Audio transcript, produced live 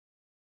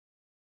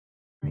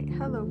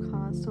Hello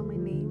class, so my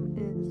name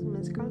is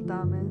Ms.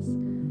 Galdames,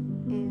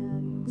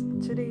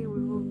 and today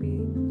we will be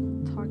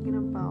talking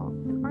about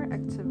an art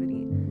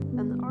activity,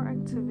 and the art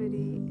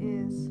activity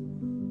is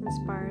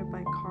inspired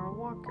by Carl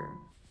Walker.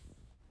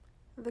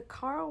 The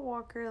Carl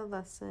Walker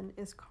lesson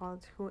is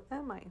called Who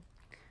Am I?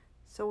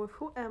 So with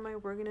Who Am I,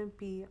 we're going to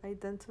be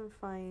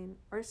identifying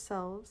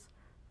ourselves,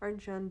 our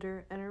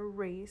gender, and our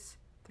race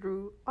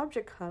through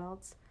object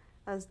cutouts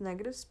as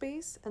negative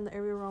space, and the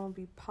area around will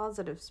be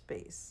positive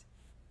space.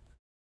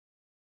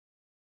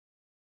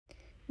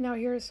 Now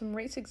here are some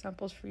race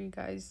examples for you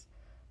guys.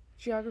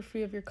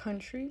 Geography of your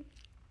country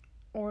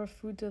or a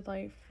food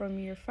delight from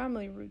your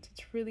family roots.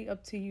 It's really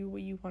up to you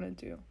what you want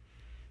to do.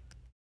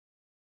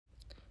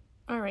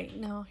 Alright,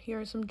 now here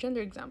are some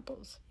gender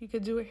examples. You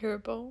could do a hair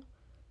bow,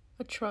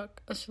 a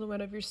truck, a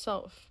silhouette of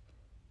yourself.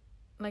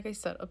 Like I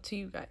said, up to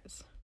you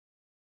guys.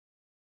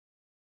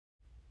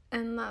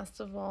 And last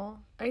of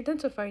all,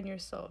 identifying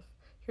yourself.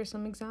 Here's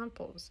some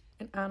examples.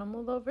 An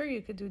animal lover,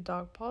 you could do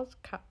dog paws,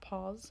 cat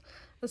paws,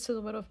 a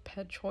silhouette of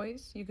pet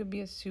choice. You could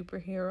be a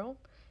superhero.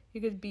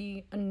 You could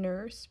be a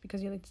nurse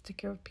because you like to take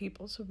care of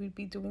people. So we'd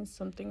be doing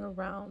something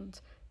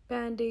around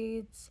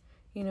band-aids,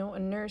 a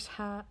nurse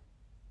hat.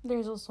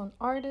 There's also an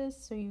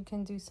artist, so you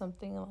can do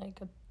something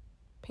like a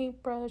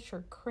paintbrush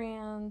or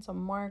crayons, a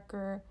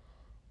marker.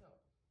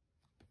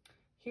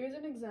 Here's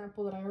an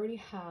example that I already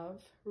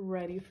have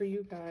ready for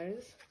you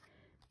guys.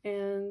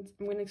 And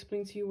I'm going to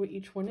explain to you what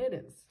each one it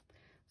is.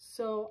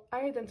 So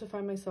I identify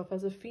myself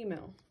as a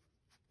female.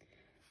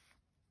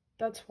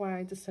 That's why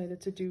I decided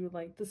to do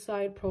like the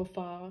side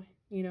profile.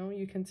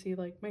 You can see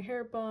like my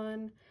hair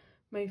bun,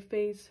 my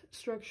face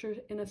structure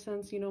in a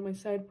sense, my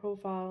side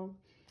profile.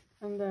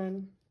 And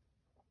then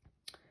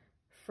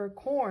for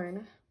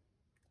corn,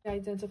 it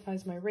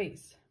identifies my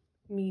race,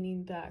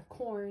 meaning that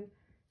corn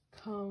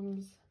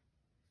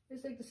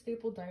it's like the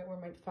staple diet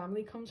where my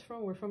family comes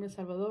from. We're from El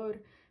Salvador.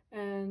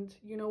 And,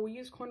 we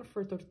use corn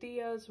for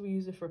tortillas, we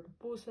use it for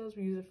pupusas,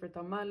 we use it for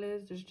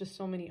tamales. There's just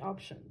so many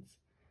options.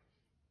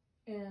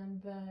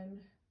 And then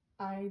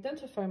I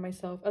identify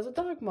myself as a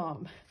dog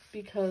mom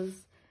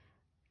because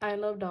I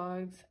love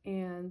dogs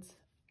and,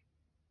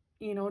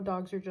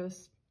 dogs are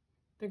just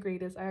the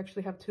greatest. I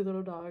actually have 2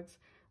 little dogs.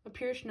 A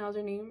Pure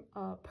Schnauzer named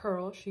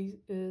Pearl. She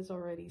is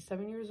already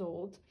 7 years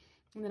old.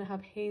 And then I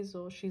have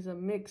Hazel. She's a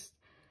mixed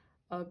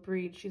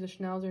breed. She's a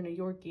Schnauzer and a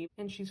Yorkie,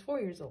 and she's 4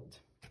 years old.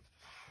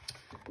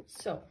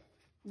 So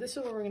this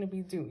is what we're going to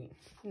be doing.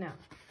 Now,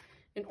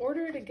 in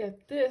order to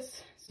get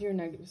this, is your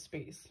negative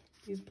space,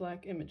 these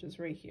black images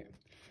right here.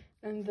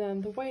 And then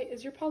the white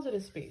is your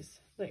positive space,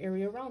 the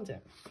area around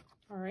it.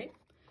 All right,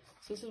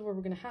 so this is what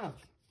we're going to have.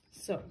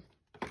 So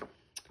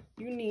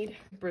you need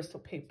Bristol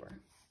paper.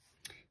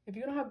 If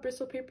you don't have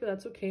Bristol paper,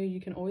 that's okay.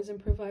 You can always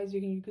improvise.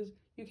 You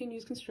can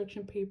use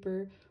construction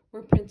paper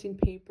or printing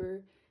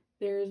paper.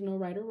 There is no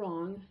right or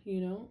wrong,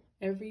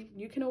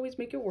 you can always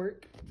make it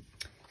work.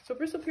 So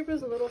Bristol paper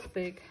is a little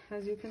thick,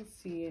 as you can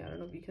see. I don't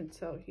know if you can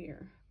tell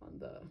here on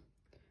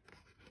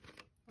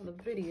the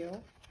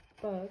video,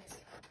 but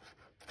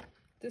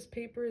this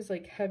paper is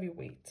like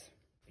heavyweight.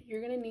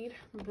 You're gonna need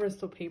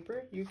Bristol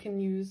paper. You can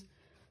use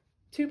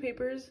 2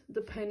 papers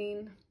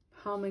depending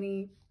how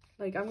many,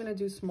 like I'm gonna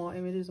do small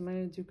images. I'm not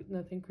gonna do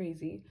nothing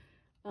crazy.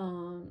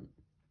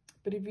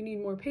 But if you need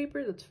more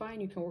paper, that's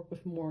fine. You can work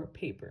with more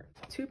paper.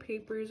 2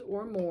 papers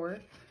or more.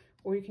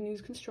 Or you can use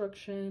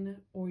construction,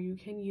 or you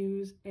can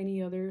use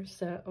any other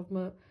set of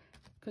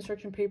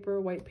construction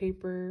paper, white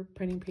paper,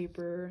 printing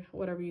paper,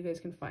 whatever you guys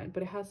can find.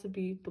 But it has to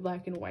be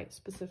black and white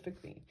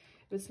specifically.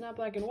 If it's not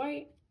black and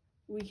white,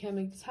 we can't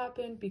make this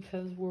happen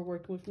because we're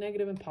working with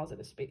negative and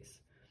positive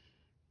space.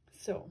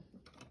 So,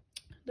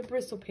 the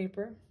Bristol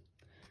paper,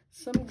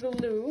 some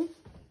glue,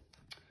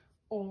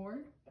 or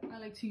I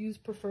like to use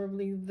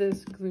preferably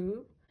this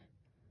glue.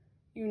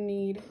 You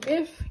need,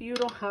 if you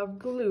don't have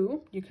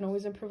glue, you can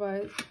always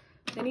improvise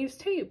and use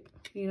tape.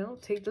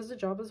 Tape does the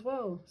job as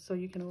well, so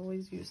you can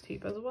always use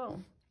tape as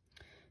well.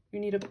 You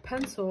need a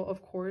pencil,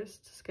 of course,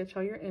 to sketch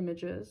out your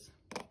images.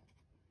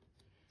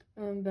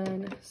 And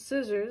then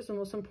scissors, the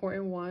most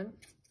important one.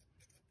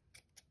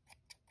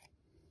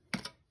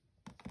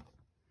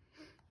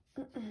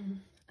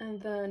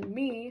 And then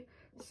me,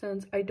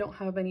 since I don't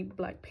have any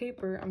black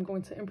paper, I'm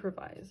going to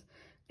improvise.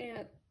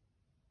 And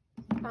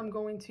I'm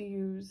going to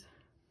use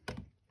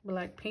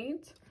black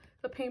paint,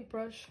 a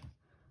paintbrush,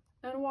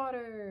 and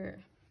water.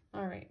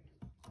 All right,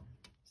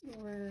 so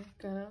we're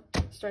gonna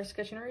start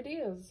sketching our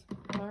ideas.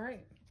 All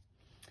right,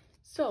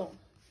 so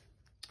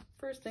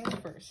first things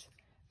first,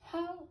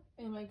 how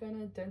am I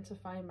gonna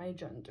identify my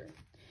gender?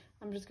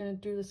 I'm just gonna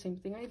do the same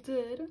thing I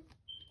did,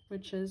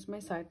 which is my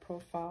side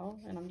profile,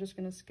 and I'm just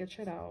gonna sketch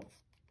it out.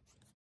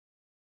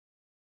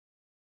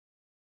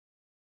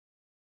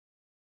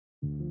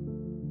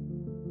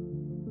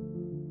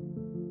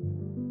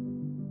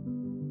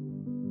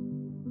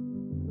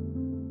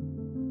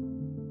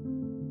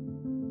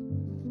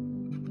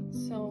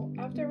 So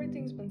after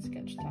everything's been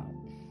sketched out,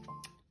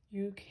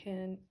 you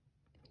can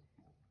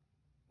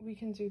we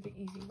can do the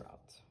easy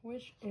route,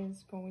 which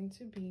is going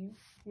to be,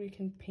 we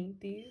can paint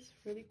these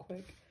really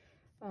quick.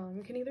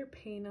 You can either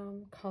paint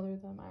them, color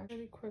them.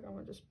 Really quick, I'm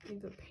gonna just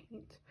leave the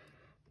paint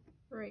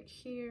right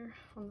here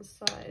on the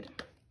side,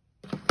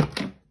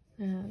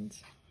 and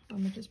I'm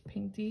gonna just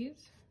paint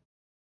these.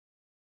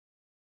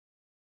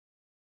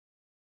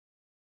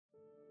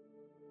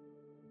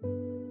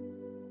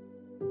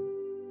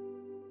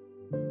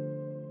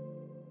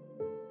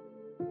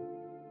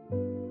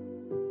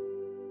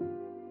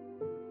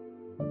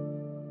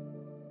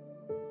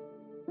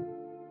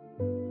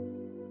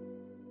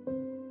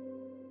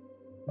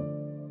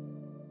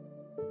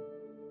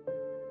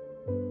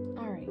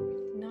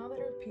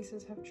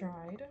 Pieces have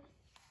dried,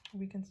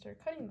 we can start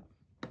cutting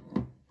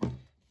them.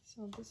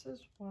 So this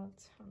is what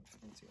I'm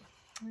trying to do.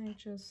 I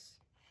just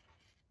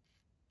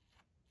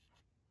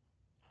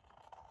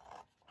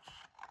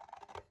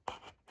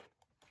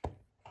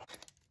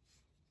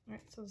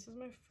Alright, so this is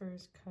my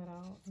first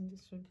cutout, and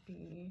this would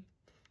be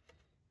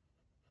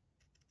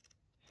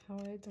how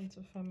I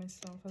identify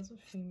myself as a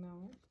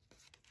female.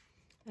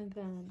 And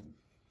then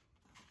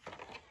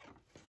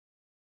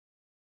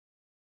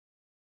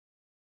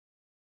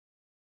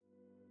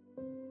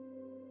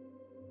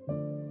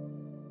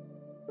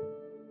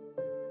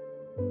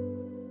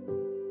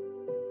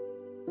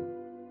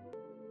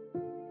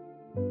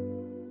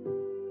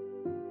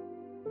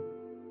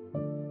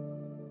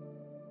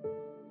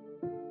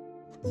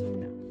so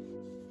now,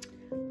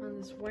 on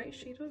this white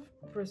sheet of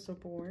Bristol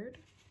board,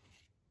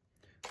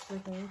 we're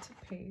going to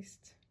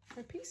paste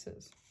our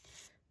pieces.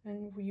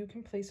 And you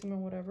can place them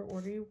in whatever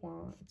order you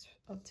want. It's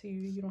up to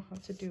you. You don't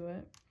have to do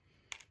it.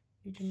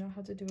 You do not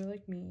have to do it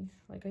like me.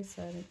 Like I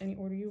said, in any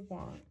order you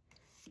want.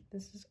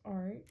 This is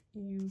art.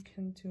 You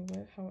can do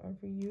it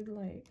however you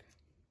like.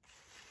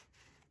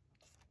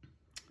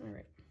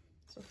 Alright,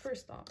 so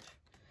first off,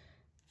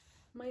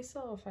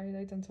 myself, I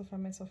identify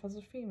myself as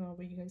a female,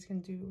 but you guys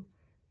can do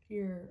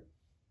your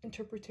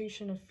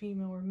interpretation of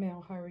female or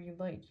male however you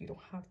like. You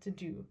don't have to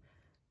do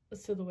a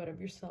silhouette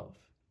of yourself.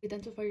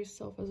 Identify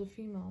yourself as a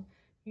female.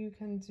 You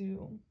can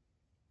do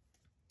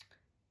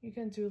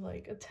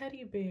like a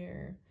teddy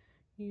bear.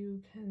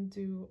 You can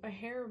do a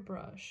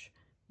hairbrush.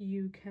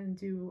 You can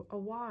do a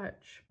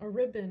watch, a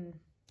ribbon.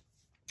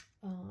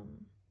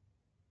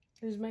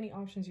 There's many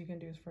options you can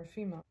do for a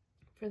female.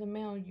 For the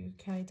male, you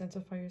can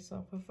identify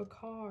yourself with a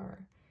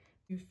car,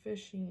 you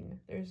fishing.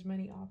 There's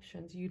many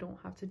options. You don't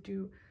have to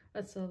do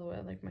a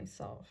silhouette like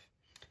myself.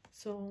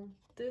 So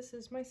this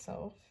is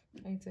myself.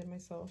 I did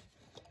myself,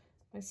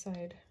 my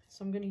side.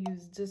 So I'm gonna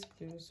use this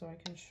glue so I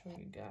can show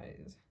you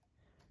guys.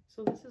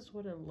 So this is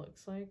what it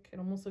looks like. It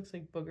almost looks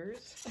like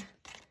boogers.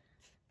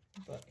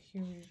 But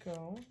here we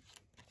go.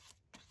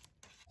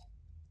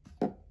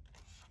 I'm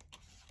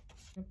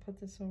gonna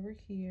put this over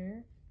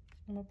here.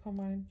 I'm gonna put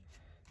mine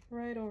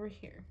right over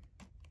here.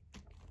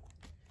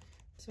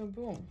 So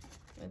boom,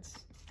 it's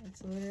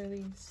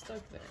literally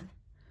stuck there.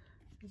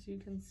 As you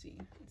can see,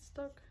 it's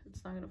stuck.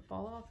 It's not gonna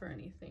fall off or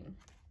anything.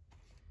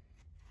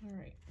 All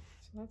right,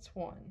 so that's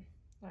one.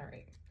 All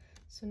right,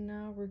 so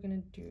now we're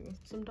gonna do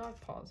some dog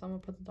paws. I'm gonna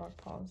put the dog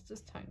paws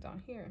this time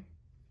down here.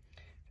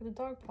 For the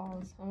dog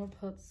paws, I'm gonna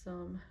put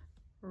some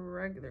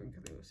regular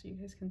glue so you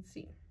guys can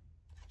see.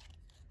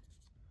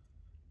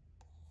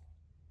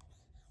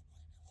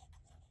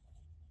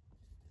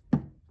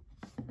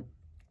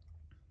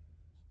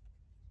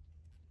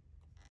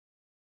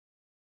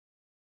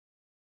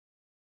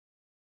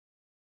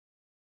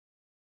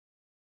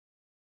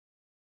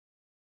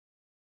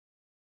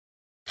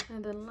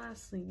 And then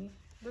lastly,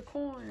 the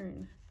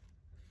corn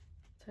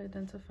to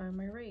identify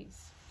my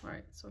race. All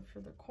right, so for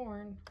the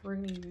corn, we're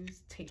gonna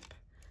use tape.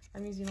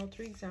 I'm using all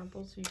three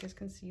examples so you guys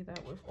can see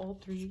that with all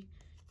three,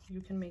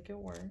 you can make it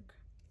work.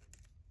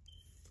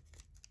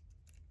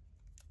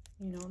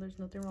 You know, there's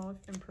nothing wrong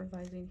with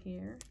improvising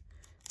here.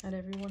 Not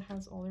everyone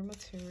has all their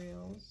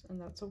materials, and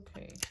that's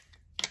okay.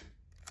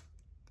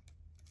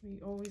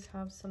 We always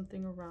have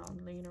something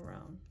around, laying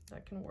around,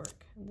 that can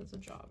work and does a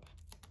job.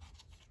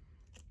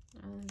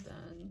 And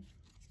then,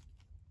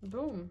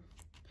 boom,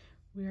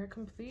 we are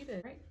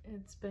completed. Right,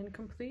 it's been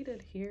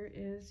completed. Here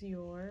is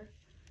your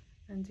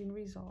ending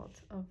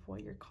result of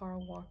what your Kara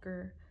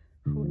Walker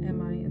Who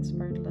Am I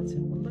inspired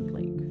lesson would look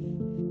like.